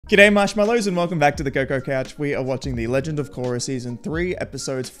G'day Marshmallows and welcome back to the Coco Couch. We are watching the Legend of Korra Season 3,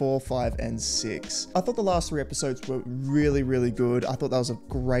 Episodes 4, 5, and 6. I thought the last 3 episodes were really good. I thought that was a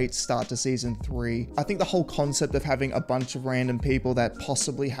great start to Season 3. I think the whole concept of having a bunch of random people that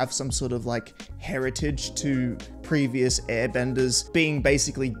possibly have some sort of like heritage to previous airbenders being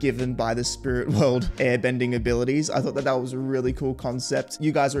basically given by the spirit world airbending abilities. I thought that that was a really cool concept.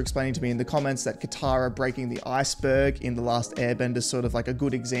 You guys were explaining to me in the comments that Katara breaking the iceberg in the last airbender is sort of like a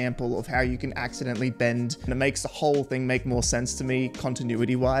good example of how you can accidentally bend, and it makes the whole thing make more sense to me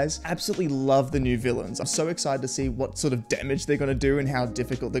continuity wise. Absolutely love the new villains. I'm so excited to see what sort of damage they're going to do and how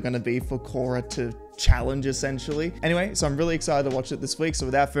difficult they're going to be for Korra to challenge essentially. Anyway, so I'm really excited to watch it this week. So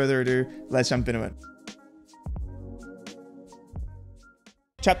without further ado, let's jump into it.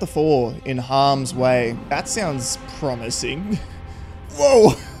 Chapter 4, In Harm's Way. That sounds promising.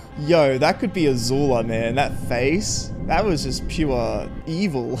 Whoa! Yo, that could be Azula, man. That face, that was just pure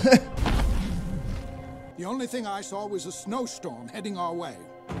evil. The only thing I saw was a snowstorm heading our way.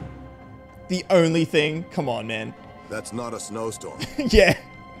 The only thing? Come on, man. That's not a snowstorm. Yeah.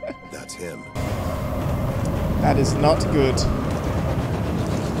 That's him. That is not good.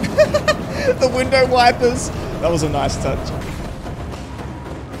 The window wipers. That was a nice touch.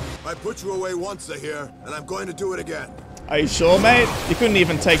 I put you away once, Zahir, and I'm going to do it again. Are you sure, mate? You couldn't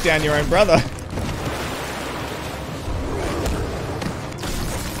even take down your own brother.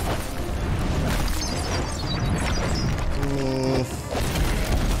 Oof.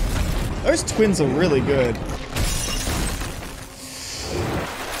 Those twins are really good.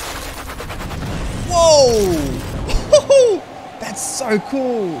 Whoa! That's so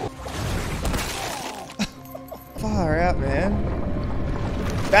cool. Far out, man.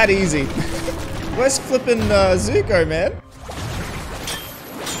 That easy. Where's flipping Zuko, man?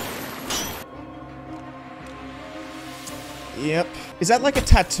 Yep. Is that like a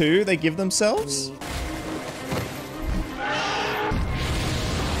tattoo they give themselves?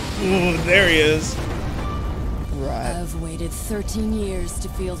 Ooh, there he is. Right. I've waited 13 years to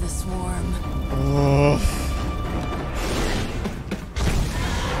feel this warm. Oh.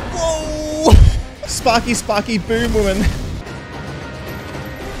 Whoa! Sparky boom woman.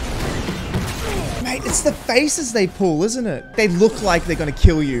 Mate, it's the faces they pull, isn't it? They look like they're gonna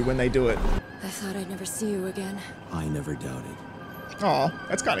kill you when they do it. I thought I'd never see you again. I never doubted. Aw,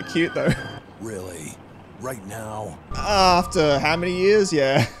 that's kind of cute though. Really? Right now? After how many years?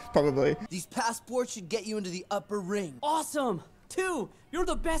 Yeah, probably. These passports should get you into the upper ring. Awesome! 2! You're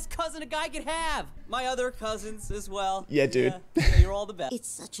the best cousin a guy could have! My other cousins as well. Yeah, dude. Yeah, you're all the best. It's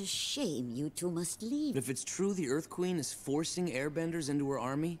such a shame you two must leave. If it's true the Earth Queen is forcing airbenders into her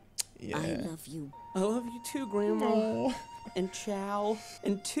army, Yeah. I love you. I love you too, Grandma. Aw. And Chow.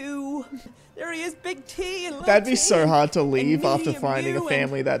 And 2. There he is, Big T and Little That'd be T. so hard to leave And me after and finding you a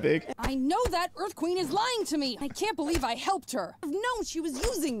family that big. I know that Earth Queen is lying to me. I can't believe I helped her. I've known she was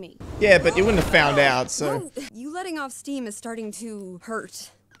using me. Yeah, but you wouldn't have found out, so. Whoa, you letting off steam is starting to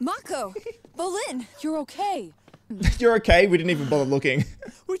hurt. Mako, Bolin, you're okay. You're okay? We didn't even bother looking.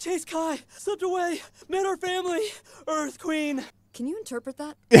 We chased Kai, slipped away, met our family. Earth Queen. Can you interpret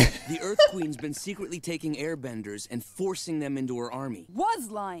that? the Earth Queen's been secretly taking airbenders and forcing them into her army. Was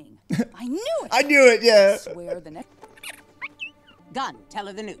lying. I knew it. I knew it, yeah. Swear the next. Gun, tell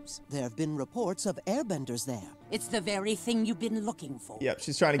her the news. There have been reports of airbenders there. It's the very thing you've been looking for. Yep,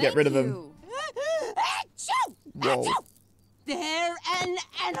 she's trying to get rid of him. Achoo! Whoa. Achoo! They're an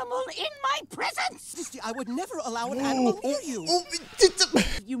animal in my presence! I would never allow an animal near you.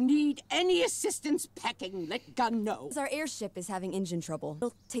 If you need any assistance packing, let Gun know. Our airship is having engine trouble.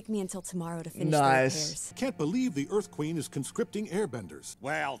 It'll take me until tomorrow to finish Nice. the repairs. Can't believe the Earth Queen is conscripting airbenders.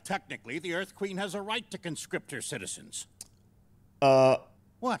 Well, technically, the Earth Queen has a right to conscript her citizens.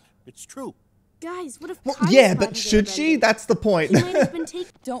 What? It's true. Guys, what if Well, Kai yeah, is but spotted should she? airbending? That's the point. He might have been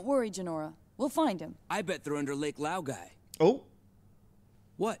taken. Don't worry, Janora. We'll find him. I bet they're under Lake Laogai. Oh,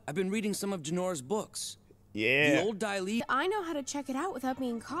 What? I've been reading some of Janora's books. yeah. The old Dai Li. I know how to check it out without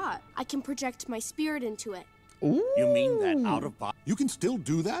being caught. I can project my spirit into it. Ooh. You mean that out of body? You can still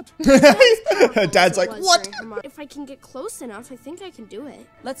do that? Her dad's like, what? If I can get close enough, I think I can do it.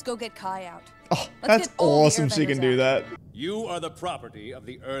 Let's go get Kai out. Oh, Let's that's get all the awesome she can airbenders do out. that. You are the property of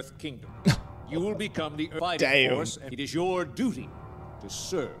the Earth Kingdom. You will become the fighting Damn. force, and it is your duty to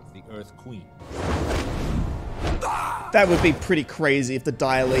serve the Earth Queen. That would be pretty crazy if the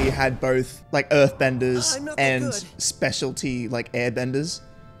Dai Li had both, like, earthbenders I'm not that and good. specialty, like, airbenders.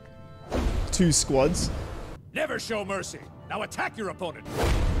 2 squads. Never show mercy. Now attack your opponent.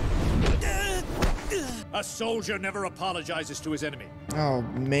 A soldier never apologizes to his enemy. Oh,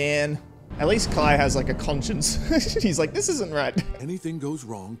 man. At least Kai has like a conscience. He's like, this isn't right. Anything goes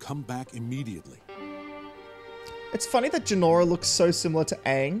wrong, come back immediately. It's funny that Jinora looks so similar to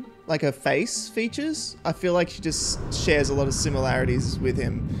Aang, like her face features. I feel like she just shares a lot of similarities with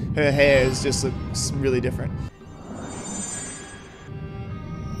him. Her hair is just looks really different.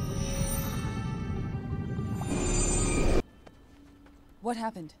 What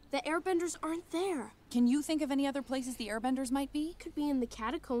happened? The airbenders aren't there. Can you think of any other places the airbenders might be? Could be in the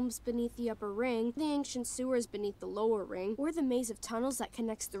catacombs beneath the upper ring, the ancient sewers beneath the lower ring, or the maze of tunnels that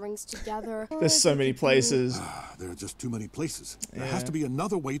connects the rings together. There's so many places. There are just too many places. There has to be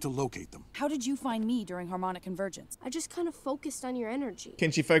another way to locate them. How did you find me during harmonic convergence? I just kind of focused on your energy.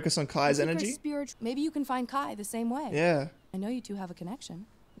 Can she focus on Kai's energy? Maybe you can find Kai the same way. Yeah. I know you two have a connection.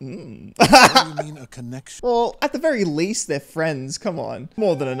 What do you mean, a connection? Well, at the very least, they're friends. Come on.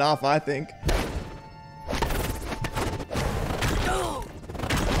 More than enough, I think.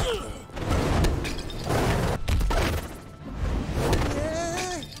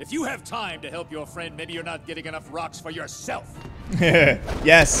 If you have time to help your friend, maybe you're not getting enough rocks for yourself.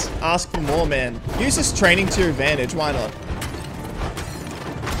 Yes, ask for more, man. Use this training to your advantage. Why not?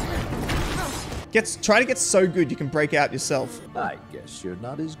 Try to get so good you can break out yourself. I guess you're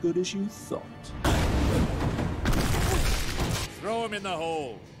not as good as you thought. Throw him in the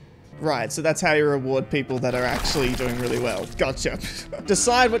hole. Right, so that's how you reward people that are actually doing really well. Gotcha.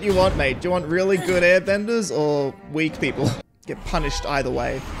 Decide what you want, mate. Do you want really good airbenders or weak people? Get punished either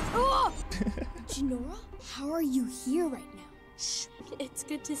way. Oh! Jinora, how are you here right now? Shh, it's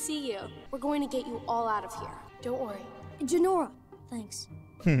good to see you. We're going to get you all out of here. Don't worry. Jinora, thanks.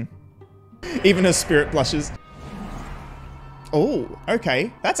 Even her spirit blushes. Oh,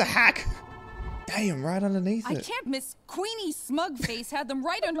 okay. That's a hack. Damn, right underneath it. I can't miss Queenie Smugface had them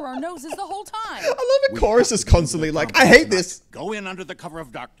right under our noses the whole time. I love it. Chorus is constantly like, I hate this. Go in under the cover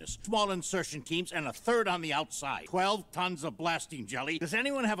of darkness. Small insertion teams and a third on the outside. 12 tons of blasting jelly. Does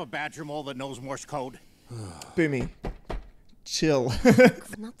anyone have a badger mole that knows Morse code? Boomy. Chill.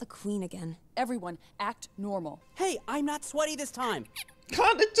 Not the queen again. Everyone, act normal. Hey, I'm not sweaty this time.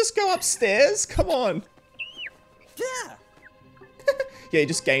 Can't it just go upstairs? Come on. Yeah. Yeah, he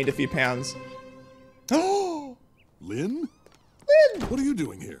just gained a few pounds. Oh, Lynn? Lynn! What are you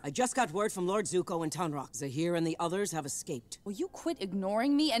doing here? I just got word from Lord Zuko and Tanrock. Zahir and the others have escaped. Will you quit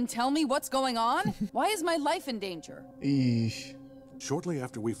ignoring me and tell me what's going on? Why is my life in danger? Eesh. Shortly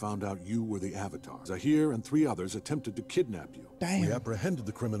after we found out you were the Avatar, Zahir and 3 others attempted to kidnap you. Damn. We apprehended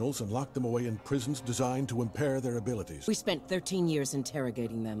the criminals and locked them away in prisons designed to impair their abilities. We spent 13 years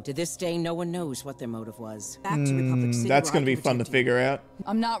interrogating them. To this day, no one knows what their motive was. Back to Republic City. That's gonna be fun to figure out.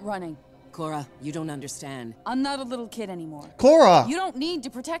 I'm not running. Korra, you don't understand. I'm not a little kid anymore. Korra! You don't need to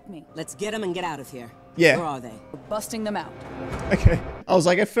protect me. Let's get them and get out of here. Yeah. Where are they? We're busting them out. Okay. I was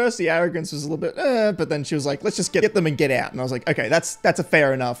like, at first the arrogance was a little bit, but then she was like, let's just get them and get out. And I was like, okay, that's a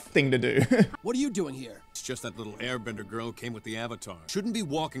fair enough thing to do. What are you doing here? It's just that little airbender girl who came with the Avatar. Shouldn't be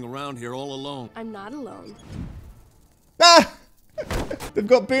walking around here all alone. I'm not alone. Ah! They've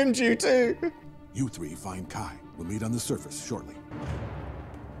got Boomju too. You 3 find Kai. We'll meet on the surface shortly.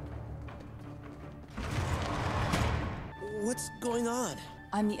 What's going on?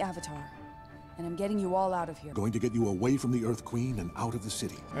 I'm the Avatar, and I'm getting you all out of here. Going to get you away from the Earth Queen and out of the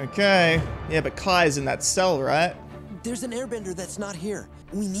city. Okay. Yeah, but Kai's in that cell, right? There's an airbender that's not here.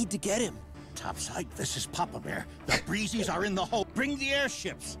 We need to get him. Topside, this is Papa Bear. The Breezies are in the hole. Bring the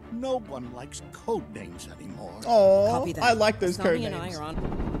airships. No one likes code names anymore. Oh, I like those code Sonny and I names. are on.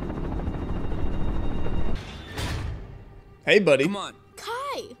 Hey, buddy. Come on.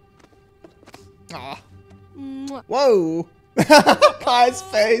 Kai! Aw. Mwah. Whoa. Kai's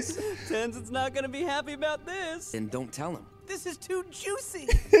face. Tenzin's not gonna be happy about this. And don't tell him. This is too juicy.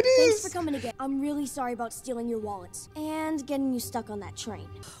 It Thanks is. for coming again. I'm really sorry about stealing your wallets and getting you stuck on that train.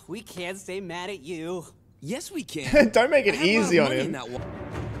 We can't stay mad at you. Yes, we can. Don't make it I have a lot easy of on money him. in that wa-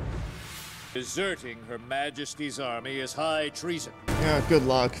 Deserting Her Majesty's army is high treason. Yeah, good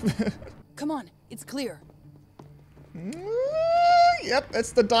luck. Come on, it's clear. Yep,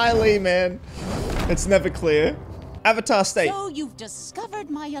 it's the Dai Li, man. It's never clear. Avatar state. So you've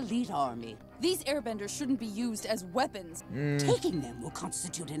discovered my elite army. These airbenders shouldn't be used as weapons. Taking them will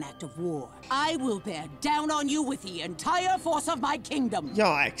constitute an act of war. I will bear down on you with the entire force of my kingdom.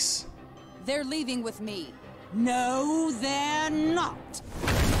 Yikes. They're leaving with me. No, they're not.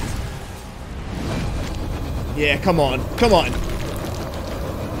 Yeah, come on. Come on.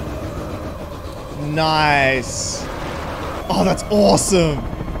 Nice. Oh, that's awesome.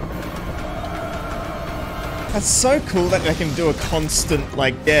 That's so cool that they can do a constant,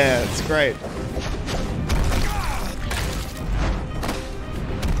 like, yeah, it's great.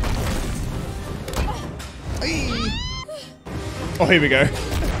 Oh, here we go.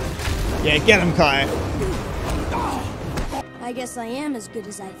 Yeah, get him, Kai. I guess I am as good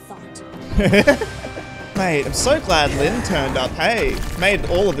as I thought. Mate, I'm so glad Lynn turned up. Hey, made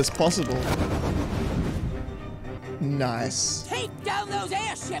all of this possible. Nice. Take down those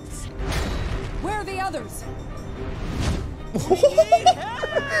airships! Where are the others?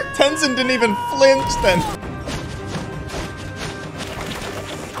 Tenzin didn't even flinch then.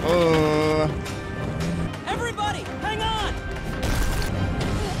 Everybody, hang on!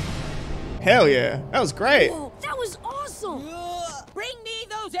 Hell yeah, that was great. Whoa, that was awesome! Bring me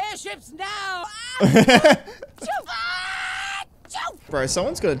those airships now! Bro,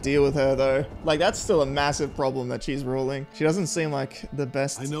 someone's got to deal with her though. Like, that's still a massive problem that she's ruling. She doesn't seem like the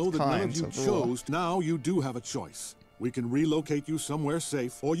best I know that none of you kind to rule. chose. Now you do have a choice. We can relocate you somewhere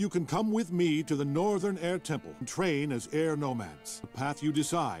safe, or you can come with me to the Northern Air Temple and train as air nomads. The path you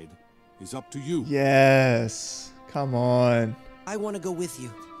decide is up to you. Yes. Come on. I want to go with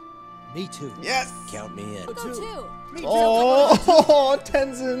you. Me too. Yes. Count me in. I'll go too. Oh,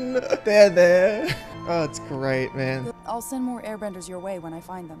 Tenzin. They're there. Oh, it's great, man. I'll send more airbenders your way when I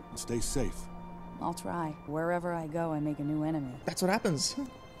find them. Stay safe. I'll try. Wherever I go, I make a new enemy. That's what happens.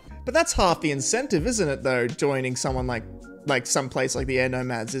 But that's half the incentive, isn't it, though? Joining someone like some place like the Air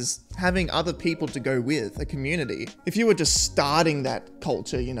Nomads is having other people to go with, a community. If you were just starting that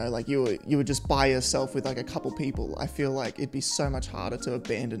culture, you know, like you were just by yourself with like a couple people, I feel like it'd be so much harder to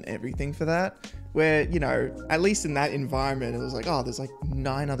abandon everything for that. Where, you know, at least in that environment, it was like, oh, there's like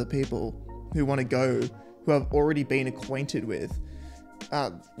 9 other people who want to go, who I've already been acquainted with.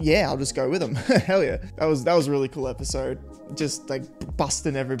 Yeah, I'll just go with them. Hell yeah. That was a really cool episode. Just like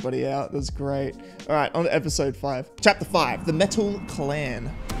busting everybody out. That was great. All right, on to episode 5. Chapter 5, The Metal Clan.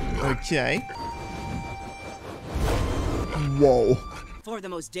 Okay. Whoa. 4 of the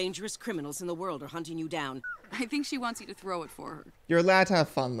most dangerous criminals in the world are hunting you down. I think she wants you to throw it for her. You're allowed to have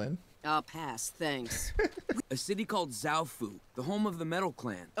fun, Lynn. I'll pass, thanks. A city called Zaofu, the home of the Metal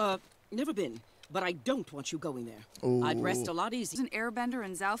Clan. Never been, but I don't want you going there. Ooh. I'd rest a lot easier. An airbender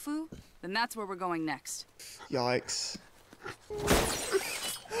in Zaofu? Then that's where we're going next. Yikes. What?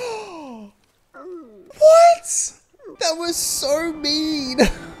 That was so mean.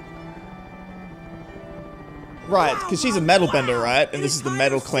 Right, because she's a metal bender, right? And this is the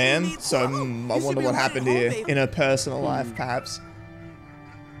Metal Clan. So I wonder what happened here in her personal life, perhaps.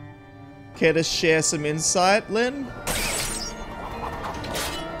 Care to share some insight, Lynn?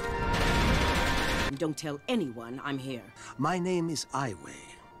 Don't tell anyone I'm here. My name is Aiwei.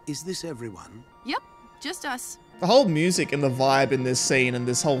 Is this everyone? Yep, just us. The whole music and the vibe in this scene and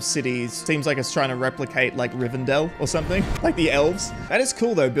this whole city seems like it's trying to replicate like Rivendell or something, like the elves. That is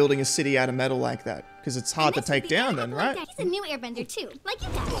cool though, building a city out of metal like that, because it's hard to take down then, right? He's a new airbender too, like you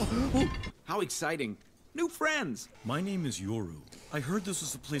guys. How exciting. New friends. My name is Yoru. I heard this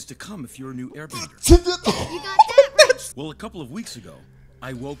was the place to come if you're a new airbender. You got that right. Well, a couple of weeks ago,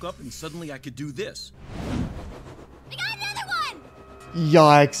 I woke up and suddenly I could do this. We got another one!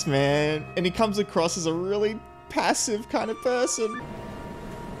 Yikes, man. And he comes across as a really passive kind of person.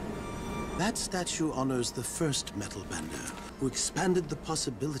 That statue honors the first metal bender, who expanded the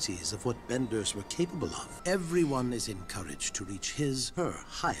possibilities of what benders were capable of. Everyone is encouraged to reach her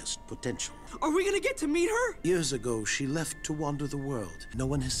highest potential. Are we gonna get to meet her? Years ago, she left to wander the world. No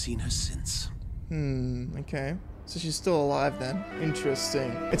one has seen her since. Okay. So she's still alive then.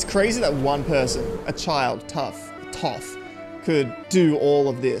 Interesting. It's crazy that one person, a child, Toph, could do all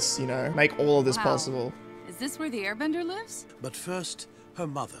of this, you know, make all of this possible. Is this where the airbender lives? But first, her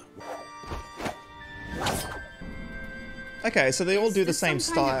mother. Okay, so they all do the same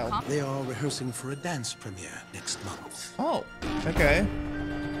style. They are rehearsing for a dance premiere next month. Oh, okay.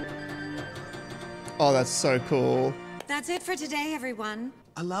 Oh, that's so cool. That's it for today, everyone.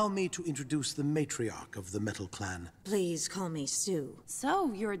 Allow me to introduce the matriarch of the Metal Clan. Please call me Sue.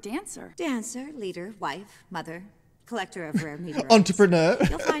 So, you're a dancer. Dancer, leader, wife, mother, collector of rare meteorites. Entrepreneur.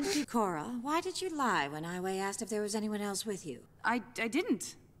 You'll find you. Korra, why did you lie when Aiwei asked if there was anyone else with you? I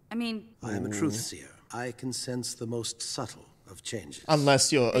didn't. I mean... I am a truth seer. I can sense the most subtle of changes.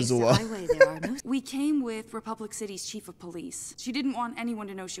 Unless you're Azula. We came with Republic City's chief of police. She didn't want anyone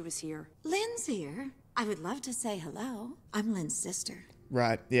to know she was here. Lynn's here. I would love to say hello. I'm Lynn's sister.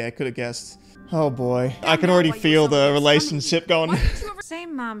 Right, yeah, I could have guessed. Oh boy, I can already feel the relationship going.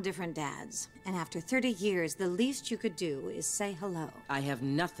 Same mom, different dads. And after 30 years, the least you could do is say hello. I have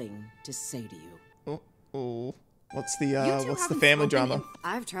nothing to say to you. Oh. What's the family drama?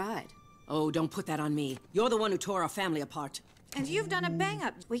 I've tried. Oh, don't put that on me. You're the one who tore our family apart. And you've done a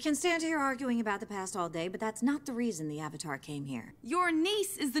bang-up. We can stand here arguing about the past all day, but that's not the reason the Avatar came here. Your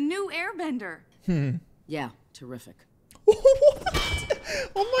niece is the new airbender. Yeah, terrific.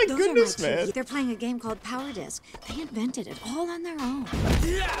 Oh my Those goodness, are my man. teeth. They're playing a game called Power Disc. They invented it all on their own.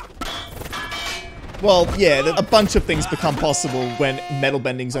 Well, yeah, a bunch of things become possible when metal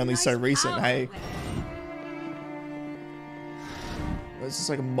bending's only so recent, hey? This is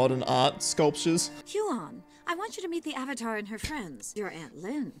like modern art sculptures. Huon, I want you to meet the Avatar and her friends. Your Aunt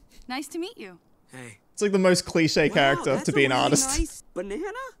Lynn. Nice to meet you. Hey. It's like the most cliche character to be an artist. Nice banana?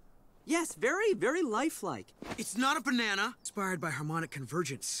 Yes, very, very lifelike. It's not a banana. Inspired by harmonic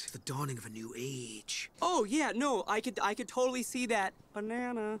convergence, the dawning of a new age. Oh yeah, no, I could totally see that.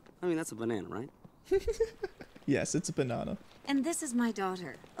 Banana. I mean, that's a banana, right? Yes, it's a banana. And this is my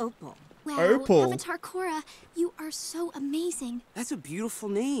daughter, Opal. Wow, Opal. Avatar Korra, you are so amazing. That's a beautiful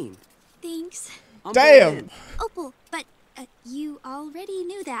name. Thanks. Damn. Opal, but you already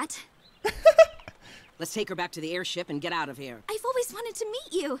knew that. Let's take her back to the airship and get out of here. I've always wanted to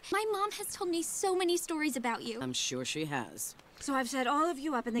meet you. My mom has told me so many stories about you. I'm sure she has. So I've set all of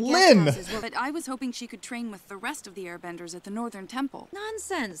you up in the Lynn. guest houses. But I was hoping she could train with the rest of the airbenders at the Northern Temple.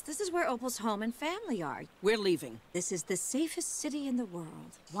 Nonsense. This is where Opal's home and family are. We're leaving. This is the safest city in the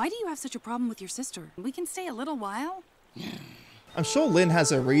world. Why do you have such a problem with your sister? We can stay a little while. I'm sure Lynn has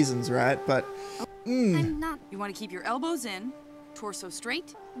her reasons, right? But I'm not. You want to keep your elbows in, torso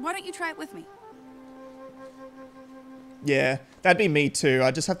straight? Why don't you try it with me? yeah, that'd be me too.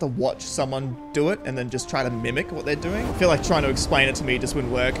 I just have to watch someone do it and then just try to mimic what they're doing. I feel like trying to explain it to me just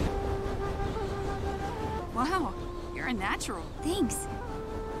wouldn't work. Wow, you're a natural. Thanks.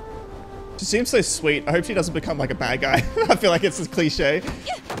 She seems so sweet. I hope she doesn't become like a bad guy. I feel like it's a cliche.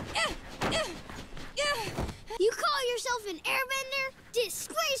 You call yourself an airbender?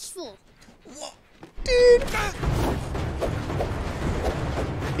 Disgraceful. Dude.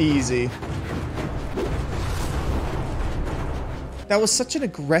 Easy. That was such an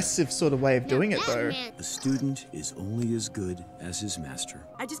aggressive sort of way of doing it, though. A student is only as good as his master.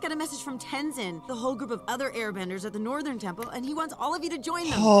 I just got a message from Tenzin, the whole group of other airbenders at the Northern Temple, and he wants all of you to join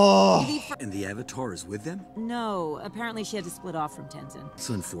them. Oh. And the Avatar is with them? No, apparently she had to split off from Tenzin. It's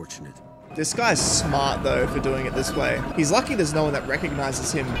unfortunate. This guy's smart, though, for doing it this way. He's lucky there's no one that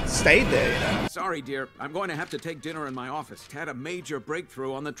recognizes him stayed there, you know? Sorry, dear. I'm going to have to take dinner in my office. Had a major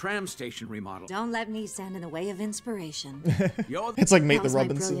breakthrough on the tram station remodel. Don't let me stand in the way of inspiration. It's like Meet That the was my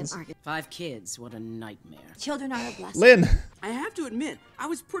Robinsons. brilliant 5 kids, what a nightmare. Children are a blessing. Lynn. I have to admit, I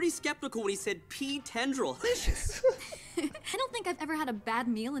was pretty skeptical when he said pea tendril. Delicious. I don't think I've ever had a bad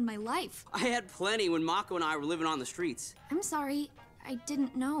meal in my life. I had plenty when Mako and I were living on the streets. I'm sorry. I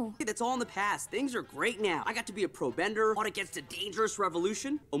didn't know. That's all in the past. Things are great now. I got to be a pro bender, fought against a dangerous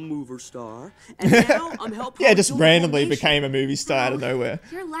revolution, a mover star, and now I'm helping. Yeah, just randomly became a movie star out of nowhere.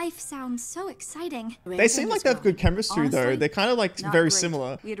 Your life sounds so exciting. They seem like they have good chemistry, though. Honestly, They're kind of like not very great.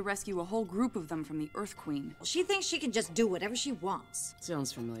 similar. We had to rescue a whole group of them from the Earth Queen. She thinks she can just do whatever she wants.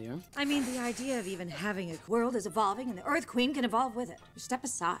 Sounds familiar. I mean, the idea of even having a world is evolving and the Earth Queen can evolve with it. Step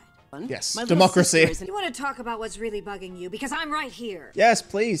aside. Yes, My little democracy. sister is- You want to talk about what's really bugging you? Because I'm right here. Yes,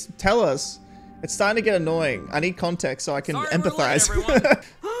 please, tell us. It's starting to get annoying. I need context so I can empathize.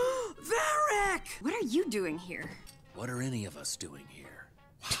 Varric! What are you doing here? What are any of us doing here?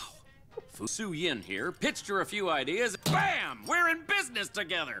 Wow. Su Yin here, pitched her a few ideas. Bam! We're in business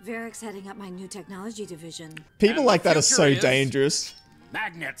together! Varric's heading up my new technology division. People And like the that are future so is- dangerous.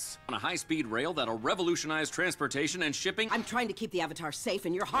 Magnets! On a high-speed rail that'll revolutionize transportation and shipping. I'm trying to keep the Avatar safe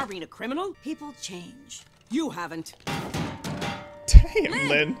and you're harboring a criminal? People change. You haven't. Damn,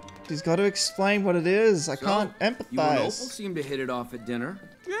 Lynn. She's got to explain what it is. I can't You and Opal empathize. seem to hit it off at dinner.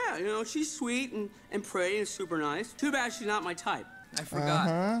 Yeah, you know, she's sweet and pretty and super nice. Too bad she's not my type. I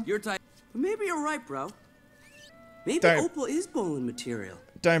forgot. Your type. But maybe you're right, bro. Maybe Don't- Opal is bowling material.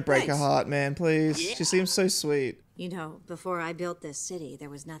 Don't break her Thanks. heart, man, please. Yeah. She seems so sweet. You know, before I built this city, there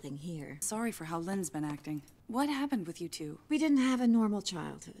was nothing here. Sorry for how Lynn's been acting. What happened with you two? We didn't have a normal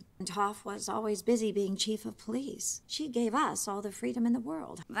childhood. And Toph was always busy being chief of police. She gave us all the freedom in the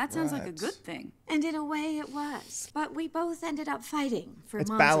world. That sounds like a good thing. And in a way it was. But we both ended up fighting for It's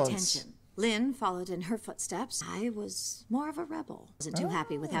Mom's balance. attention. Lynn followed in her footsteps. I was more of a rebel. Wasn't too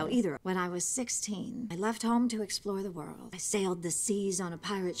happy with how either. When I was 16, I left home to explore the world. I sailed the seas on a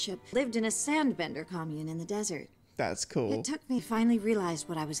pirate ship, lived in a sandbender commune in the desert. That's cool. It took me finally realized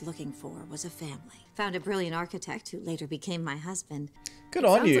what I was looking for was a family. Found a brilliant architect who later became my husband. Good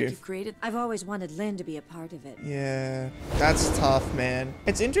on you. You've created. I've always wanted Lynn to be a part of it. Yeah, that's tough, man.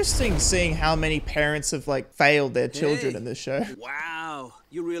 It's interesting seeing how many parents have like failed their children Hey. in this show. Wow,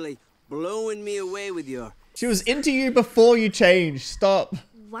 you're really blowing me away with your... She was into you before you changed. Stop.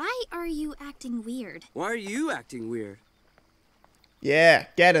 Why are you acting weird? Why are you acting weird? Yeah,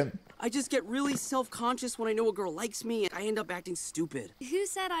 get him. I just get really self-conscious when I know a girl likes me and I end up acting stupid. Who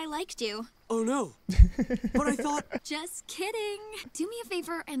said I liked you? Oh no. But I thought... Just kidding. Do me a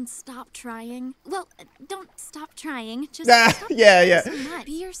favor and stop trying. Well, don't stop trying. Just stop yeah. so much.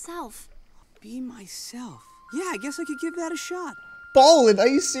 Be yourself. Be myself. Yeah, I guess I could give that a shot. Bolin, are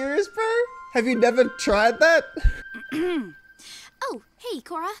you serious, bro? Have you never tried that? Oh, hey,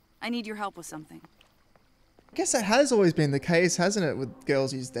 Korra. I need your help with something. I guess that has always been the case, hasn't it, with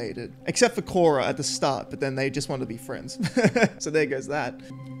girls he's dated? Except for Korra at the start, but then they just want to be friends. So there goes that.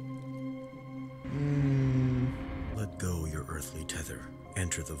 Let go your earthly tether.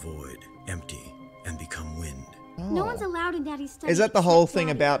 Enter the void, empty, and become wind. No one's allowed in Daddy's study. Is that the whole thing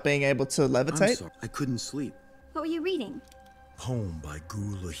about being able to levitate? I'm sorry, I couldn't sleep. What were you reading? Poem by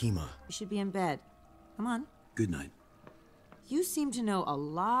Guru Lahima. You should be in bed. Come on. Good night. You seem to know a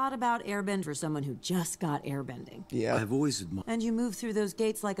lot about airbend for someone who just got airbending. Yeah. I've always admired. And you move through those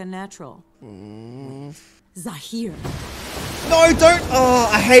gates like a natural. Zahir. No, don't! Oh,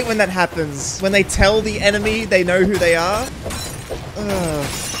 I hate when that happens. When they tell the enemy they know who they are.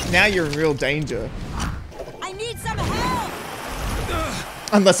 Now you're in real danger. I need some help!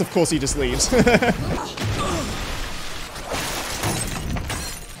 Unless, of course, he just leaves.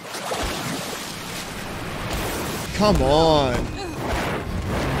 Come on.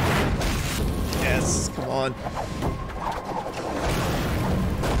 Yes, come on.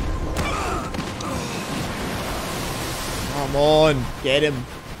 Come on, get him.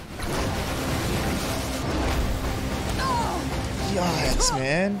 Yikes,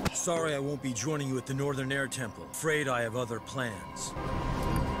 man. Sorry I won't be joining you at the Northern Air Temple. Afraid I have other plans.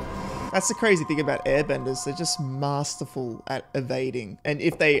 That's the crazy thing about airbenders. They're just masterful at evading. And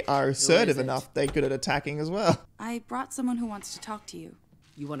if they are assertive enough, they're good at attacking as well. I brought someone who wants to talk to you.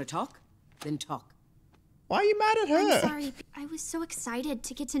 You want to talk? Then talk. Why are you mad at her? I'm sorry. I was so excited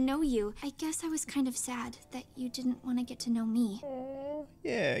to get to know you. I guess I was kind of sad that you didn't want to get to know me.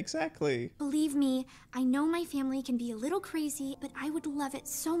 Yeah, exactly. Believe me, I know my family can be a little crazy, but I would love it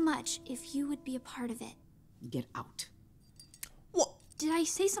so much if you would be a part of it. Get out. Did I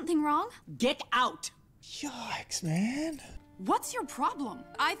say something wrong? Get out! Yikes, man. What's your problem?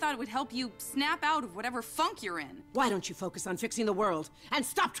 I thought it would help you snap out of whatever funk you're in. Why don't you focus on fixing the world and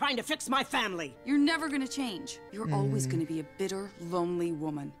stop trying to fix my family? You're never gonna change. You're always gonna be a bitter, lonely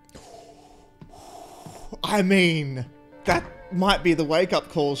woman. I mean, that might be the wake-up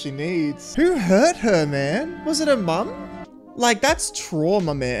call she needs. Who hurt her, man? Was it her mum? Like, that's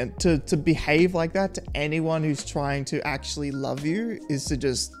trauma, man. To behave like that to anyone who's trying to actually love you is to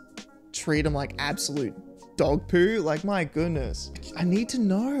just treat them like absolute dog poo. Like, my goodness. I need to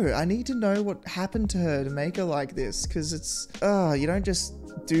know. I need to know what happened to her to make her like this. Because it's, you don't just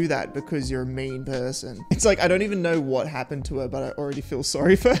do that because you're a mean person. It's like, I don't even know what happened to her, but I already feel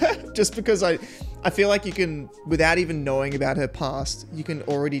sorry for her. Just because I feel like you can, without even knowing about her past, you can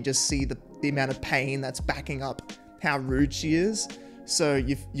already just see the amount of pain that's backing up how rude she is. So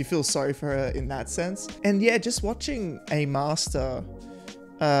you feel sorry for her in that sense. And yeah, just watching a master,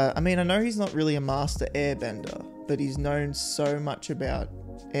 I mean, I know he's not really a master airbender, but he's known so much about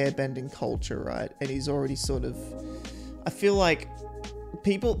airbending culture, right? And he's already sort of, I feel like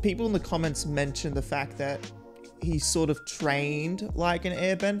people in the comments mention the fact that he sort of trained like an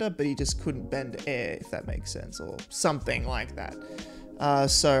airbender, but he just couldn't bend air, if that makes sense, or something like that.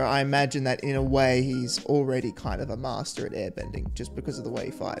 So I imagine that in a way he's already kind of a master at airbending just because of the way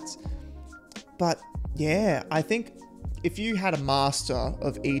he fights. But yeah, I think if you had a master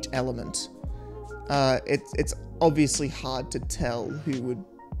of each element, it's obviously hard to tell who would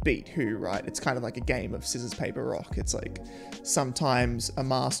beat who, right? It's kind of like a game of scissors, paper, rock. It's like sometimes a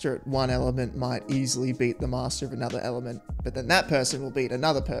master at one element might easily beat the master of another element, but then that person will beat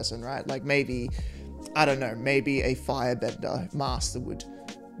another person, right? Like maybe, I don't know, maybe a firebender master would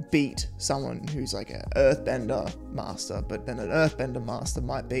beat someone who's like an earthbender master, but then an earthbender master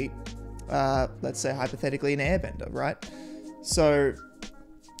might beat, let's say hypothetically, an airbender, right? So,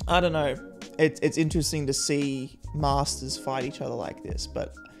 I don't know. It's interesting to see masters fight each other like this,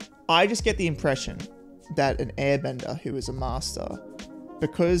 but I just get the impression that an airbender who is a master,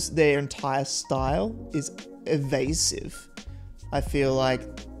 because their entire style is evasive, I feel like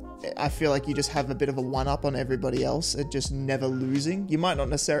you just have a bit of a one-up on everybody else at just never losing. You might not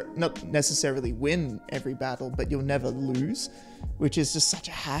necessarily win every battle, but you'll never lose, which is just such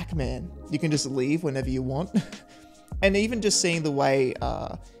a hack, man. You can just leave whenever you want. And even just seeing the way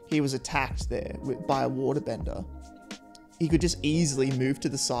he was attacked there by a waterbender, he could just easily move to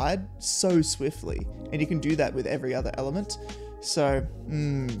the side so swiftly. And you can do that with every other element. So,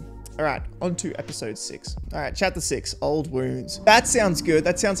 All right, on to episode 6. All right, chapter 6, Old Wounds. That sounds good.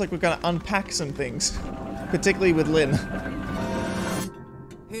 That sounds like we're gonna unpack some things, particularly with Lin.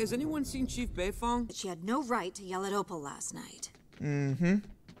 Hey, has anyone seen Chief Beifong? She had no right to yell at Opal last night. Mm-hmm.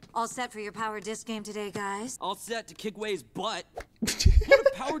 All set for your power disc game today, guys? All set to kick Way's butt. What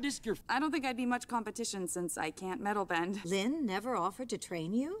a power disc your... I don't think I'd be much competition since I can't metal bend. Lynn never offered to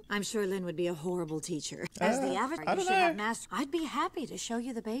train you? I'm sure Lynn would be a horrible teacher. As the avatar, you should have mastered. I'd be happy to show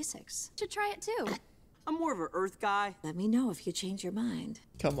you the basics. Should try it too. I'm more of an Earth guy. Let me know if you change your mind.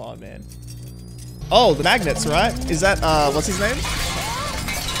 Come on, man. Oh, the magnets, right? Is that, what's his name?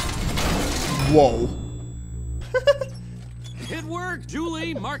 Whoa. It worked!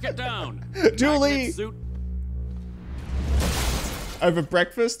 Julie, mark it down. Julie! Over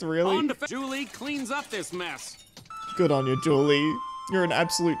breakfast, really? Julie cleans up this mess. Good on you, Julie. You're an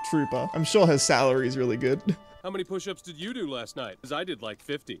absolute trooper. I'm sure her salary is really good. How many push-ups did you do last night? Because I did like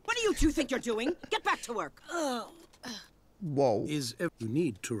 50. What do you two think you're doing? Get back to work. Whoa. You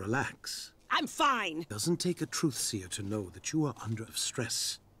need to relax. I'm fine. It doesn't take a truth seer to know that you are under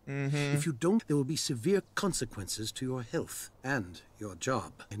stress. Mm-hmm. If you don't, there will be severe consequences to your health and your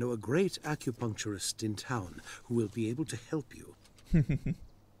job. I know a great acupuncturist in town who will be able to help you.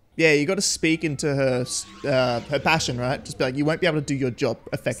 Yeah, you got to speak into her passion, right? Just be like, you won't be able to do your job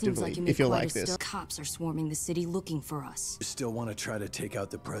Seems effectively like you if you're quite like a this. Cops are swarming the city looking for us. You still want to try to take out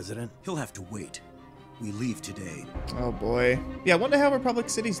the president? He'll have to wait. We leave today. Oh boy. Yeah, I wonder how Republic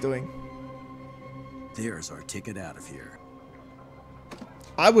City's doing. There's our ticket out of here.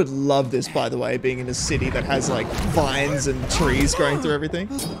 I would love this, by the way, being in a city that has like vines and trees growing through everything.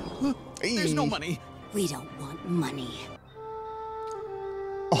 There's no money. We don't want money.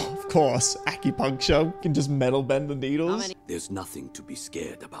 Oh, of course, acupuncture can just metal bend the needles. There's nothing to be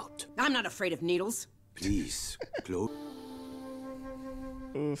scared about. I'm not afraid of needles. Please, close.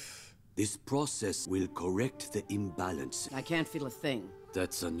 Oof. This process will correct the imbalance. I can't feel a thing.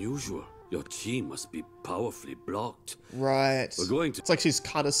 That's unusual. Your chi must be powerfully blocked. Right. We're going to... It's like she's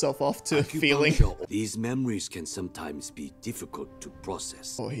cut herself off to feeling. These memories can sometimes be difficult to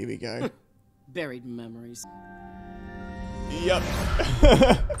process. Oh, here we go. Buried memories. Yep.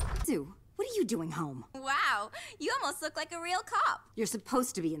 Sue, what are you doing home? Wow, you almost look like a real cop. You're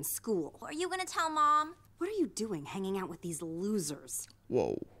supposed to be in school. Are you gonna tell Mom? What are you doing hanging out with these losers?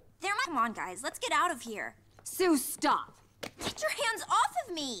 Whoa. Come on, guys, let's get out of here. Sue, stop. Get your hands off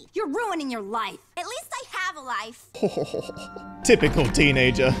of me. You're ruining your life. At least I have a life. Typical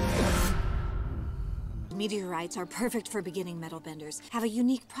teenager. Meteorites are perfect for beginning metal benders. Have a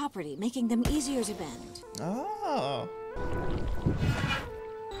unique property, making them easier to bend. Oh.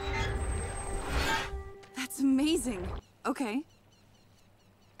 That's amazing. Okay.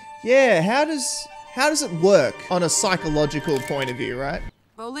 Yeah, how does it work on a psychological point of view, right?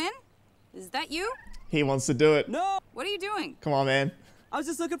 Bolin? Is that you? He wants to do it. No! What are you doing? Come on, man. I was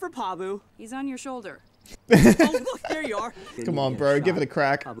just looking for Pabu. He's on your shoulder. Oh, look, there you are. Come on, bro, give it a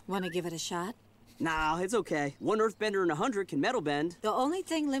crack. Want to give it a shot? Nah, it's okay. One earthbender in 100 can metal bend. The only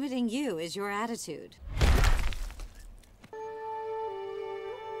thing limiting you is your attitude.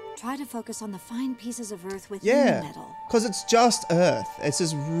 Try to focus on the fine pieces of earth within the metal. Because it's just earth. It's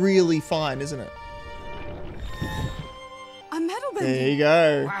just really fine, isn't it? A metal bender. There you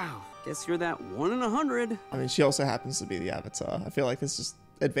go. Wow. Guess you're that 1 in 100. I mean, she also happens to be the avatar. I feel like there's just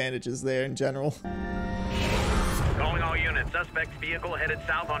advantages there in general. Calling all units. Suspect's vehicle headed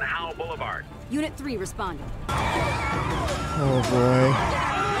south on Howe Boulevard. Unit 3 responding. Oh boy.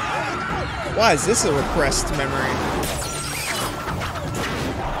 Why is this a repressed memory?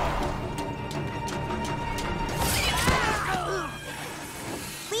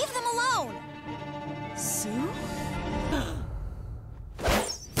 Leave them alone. Sue?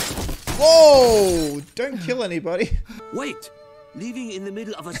 Whoa! Don't kill anybody. Wait! Leaving in the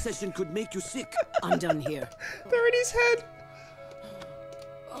middle of a session could make you sick. I'm done here. They're in his head.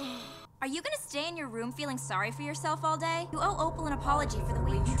 Are you gonna stay in your room feeling sorry for yourself all day? You owe Opal an apology for the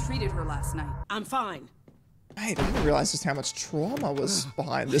way You treated her last night. I'm fine. Mate, I didn't realize just how much trauma was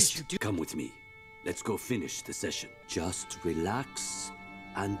behind this. Come with me. Let's go finish the session. Just relax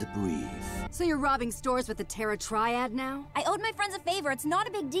and breathe. So you're robbing stores with the Terra Triad now? I owed my friends a favor. It's not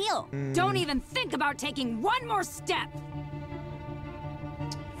a big deal. Don't even think about taking one more step!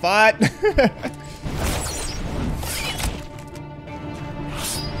 Fight!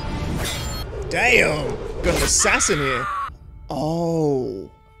 Damn! Got an assassin here.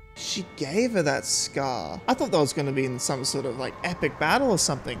 Oh. She gave her that scar. I thought that was going to be in some sort of like epic battle or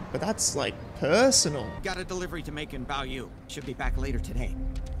something, but that's like personal. Got a delivery to make in Baoyu. Should be back later today.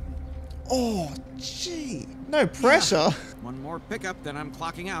 Oh, gee. No pressure. One more pickup, then I'm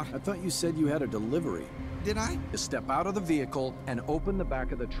clocking out. I thought you said you had a delivery. Did I? Just step out of the vehicle and open the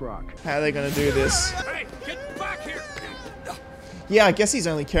back of the truck. How are they gonna do this? Hey, get back here! Yeah, I guess he's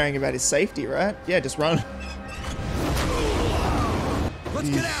only caring about his safety, right? Yeah, just run. Let's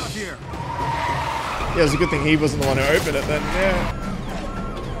get out of here! Yeah, it was a good thing he wasn't the one who opened it then, yeah.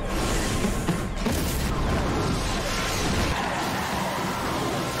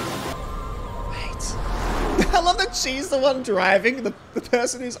 I love that she's the one driving, the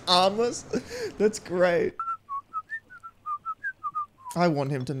person who's armless. That's great. I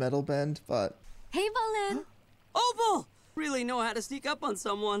want him to metal bend, but... Hey, Bolin. Opal! Really know how to sneak up on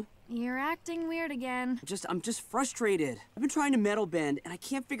someone. You're acting weird again. I'm just frustrated. I've been trying to metal bend, and I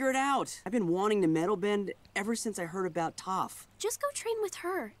can't figure it out. I've been wanting to metal bend ever since I heard about Toph. Just go train with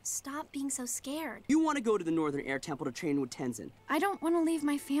her. Stop being so scared. You want to go to the Northern Air Temple to train with Tenzin. I don't want to leave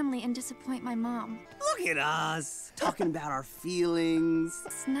my family and disappoint my mom. Look at us, talking about our feelings.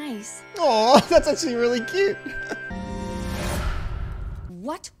 It's nice. Aw, that's actually really cute.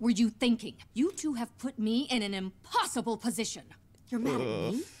 What were you thinking? You two have put me in an impossible position. You're mad at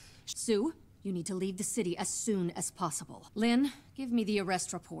me? Sue, you need to leave the city as soon as possible. Lynn, give me the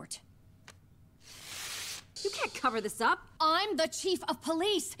arrest report. You can't cover this up. I'm the chief of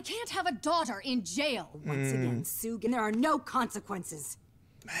police. I can't have a daughter in jail. Once again, Sue, and there are no consequences.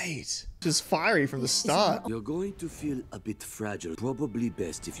 Mate, just fiery from the start. You're going to feel a bit fragile. Probably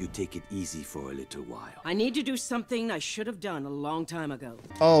best if you take it easy for a little while. I need to do something I should have done a long time ago.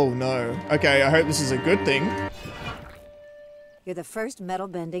 Oh no. Okay, I hope this is a good thing. You're the first metal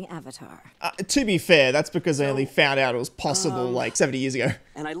bending avatar. To be fair, that's because they only found out it was possible like 70 years ago.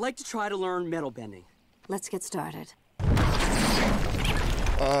 And I'd like to try to learn metal bending. Let's get started.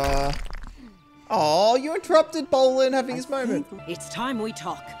 Oh, you interrupted Bolin having his moment. It's time we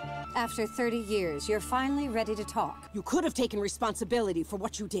talk. After 30 years, you're finally ready to talk. You could have taken responsibility for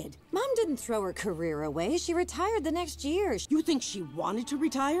what you did. Mom didn't throw her career away. She retired the next year. You think she wanted to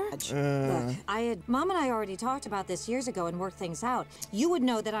retire? Look, Mom and I already talked about this years ago and worked things out. You would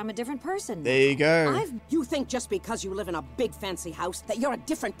know that I'm a different person. There you go. You think just because you live in a big fancy house that you're a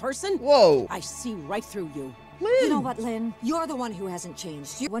different person? Whoa. I see right through you. Lynn. You know what, Lynn? You're the one who hasn't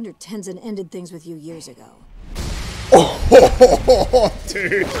changed. You wonder Tenzin ended things with you years ago. Oh,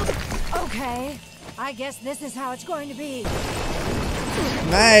 dude. Okay, I guess this is how it's going to be.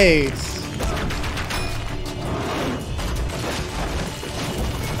 Nice.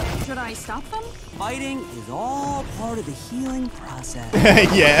 Should I stop them? Fighting is all part of the healing process.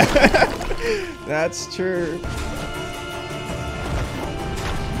 Yeah, that's true.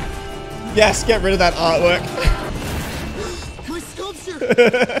 Yes, get rid of that artwork. My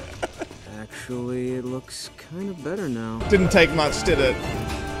sculpture! Actually, it looks kind of better now. Didn't take much, did it?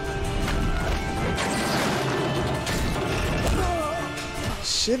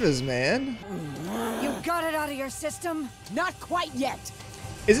 Shivers, man. You got it out of your system? Not quite yet.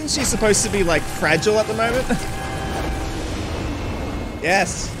 Isn't she supposed to be, like, fragile at the moment?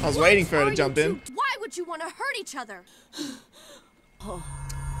 Yes, I was waiting for her to jump in. Why would you want to hurt each other?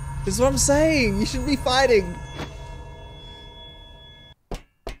 This is what I'm saying. You shouldn't be fighting.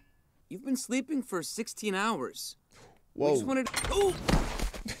 You've been sleeping for 16 hours. Whoa. We just wanted...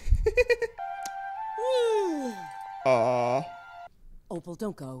 Aww. Opal,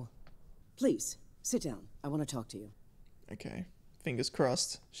 don't go. Please, sit down. I want to talk to you. Okay. Fingers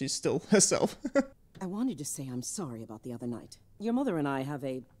crossed. She's still herself. I wanted to say I'm sorry about the other night. Your mother and I have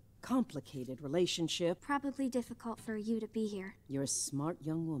a complicated relationship. Probably difficult for you to be here. You're a smart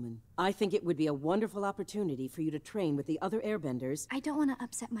young woman. I think it would be a wonderful opportunity for you to train with the other airbenders. I don't want to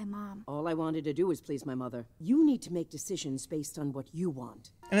upset my mom. All I wanted to do was please my mother. You need to make decisions based on what you want.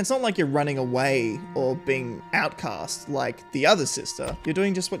 And it's not like you're running away or being outcast like the other sister. You're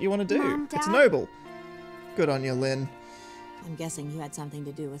doing just what you want to do. Mom, it's Dad? noble. Good on you, Lynn. I'm guessing you had something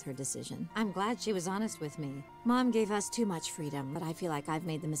to do with her decision. I'm glad she was honest with me. Mom gave us too much freedom, but I feel like I've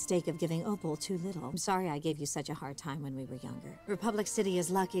made the mistake of giving Opal too little. I'm sorry I gave you such a hard time when we were younger. Republic City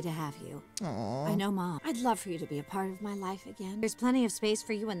is lucky to have you. Aww. I know, Mom. I'd love for you to be a part of my life again. There's plenty of space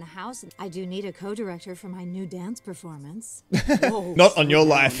for you in the house, and I do need a co-director for my new dance performance. Whoa, Not on your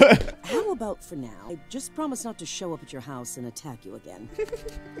life. How about for now? I just promise not to show up at your house and attack you again.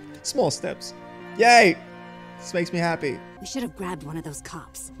 Small steps. Yay! This makes me happy. We should have grabbed one of those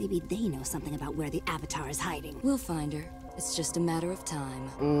cops. Maybe they know something about where the Avatar is hiding. We'll find her. It's just a matter of time.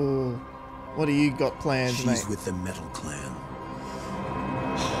 Ooh. What do you got planned, mate? She's with the Metal Clan.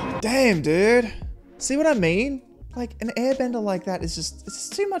 Damn, dude. See what I mean? Like, an airbender like that is just, it's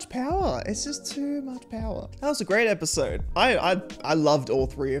just too much power. It's just too much power. That was a great episode. I loved all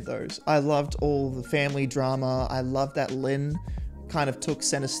three of those. I loved all the family drama. I loved that Lin kind of took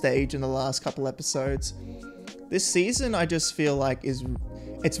center stage in the last couple episodes. This season, I just feel like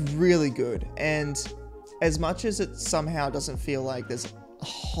it's really good. And as much as it somehow doesn't feel like there's a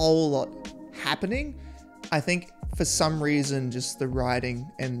whole lot happening, I think for some reason, just the writing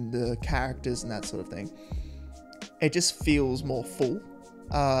and the characters and that sort of thing, it just feels more full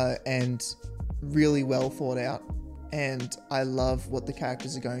and really well thought out. And I love what the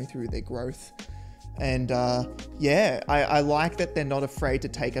characters are going through, their growth. And yeah, I like that they're not afraid to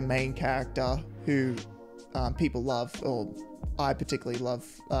take a main character who people love, or I particularly love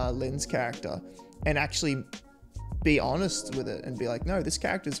Lin's character, and actually be honest with it and be like, no, this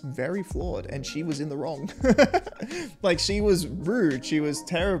character's very flawed and she was in the wrong. Like, she was rude, she was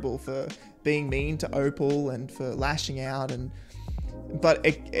terrible for being mean to Opal and for lashing out, and but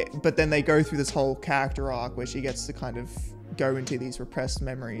then they go through this whole character arc where she gets to kind of go into these repressed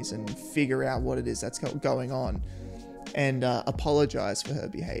memories and figure out what it is that's going on, and apologize for her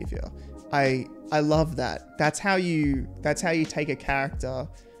behavior. I love that. That's how you take a character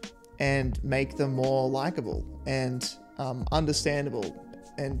and make them more likable and understandable,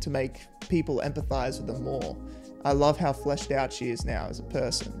 and to make people empathize with them more. I love how fleshed out she is now as a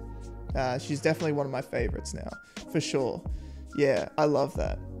person. She's definitely one of my favorites now, for sure. Yeah, I love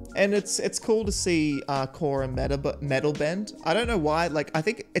that. And it's cool to see Korra metal bend. I don't know why, like, I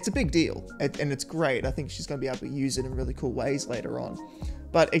think it's a big deal, and it's great. I think she's gonna be able to use it in really cool ways later on.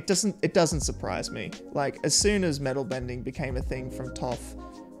 But it doesn't surprise me. Like, as soon as metal bending became a thing from Toph,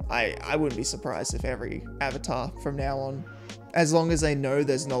 I wouldn't be surprised if every avatar from now on, as long as they know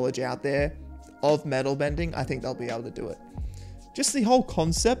there's knowledge out there of metal bending, I think they'll be able to do it. Just the whole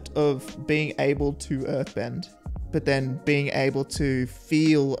concept of being able to earthbend, but then being able to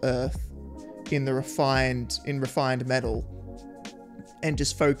feel earth in refined metal, and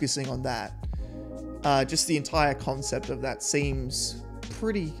just focusing on that. Just the entire concept of that seems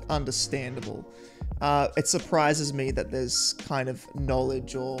pretty understandable. It surprises me that there's kind of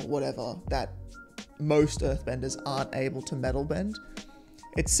knowledge or whatever that most earthbenders aren't able to metal bend.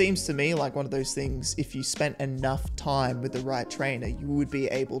 It seems to me like one of those things, if you spent enough time with the right trainer, you would be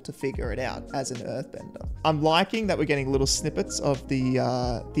able to figure it out as an earthbender. I'm liking that we're getting little snippets of the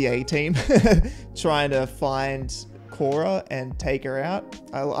A-team trying to find Korra and take her out.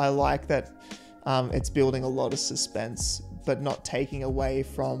 I like that it's building a lot of suspense, but not taking away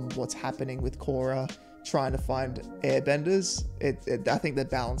from what's happening with Korra trying to find airbenders. I think they're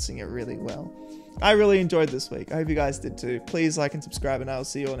balancing it really well. I really enjoyed this week. I hope you guys did too. Please like and subscribe, and I'll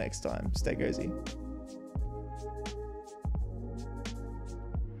see you all next time. Stay cozy.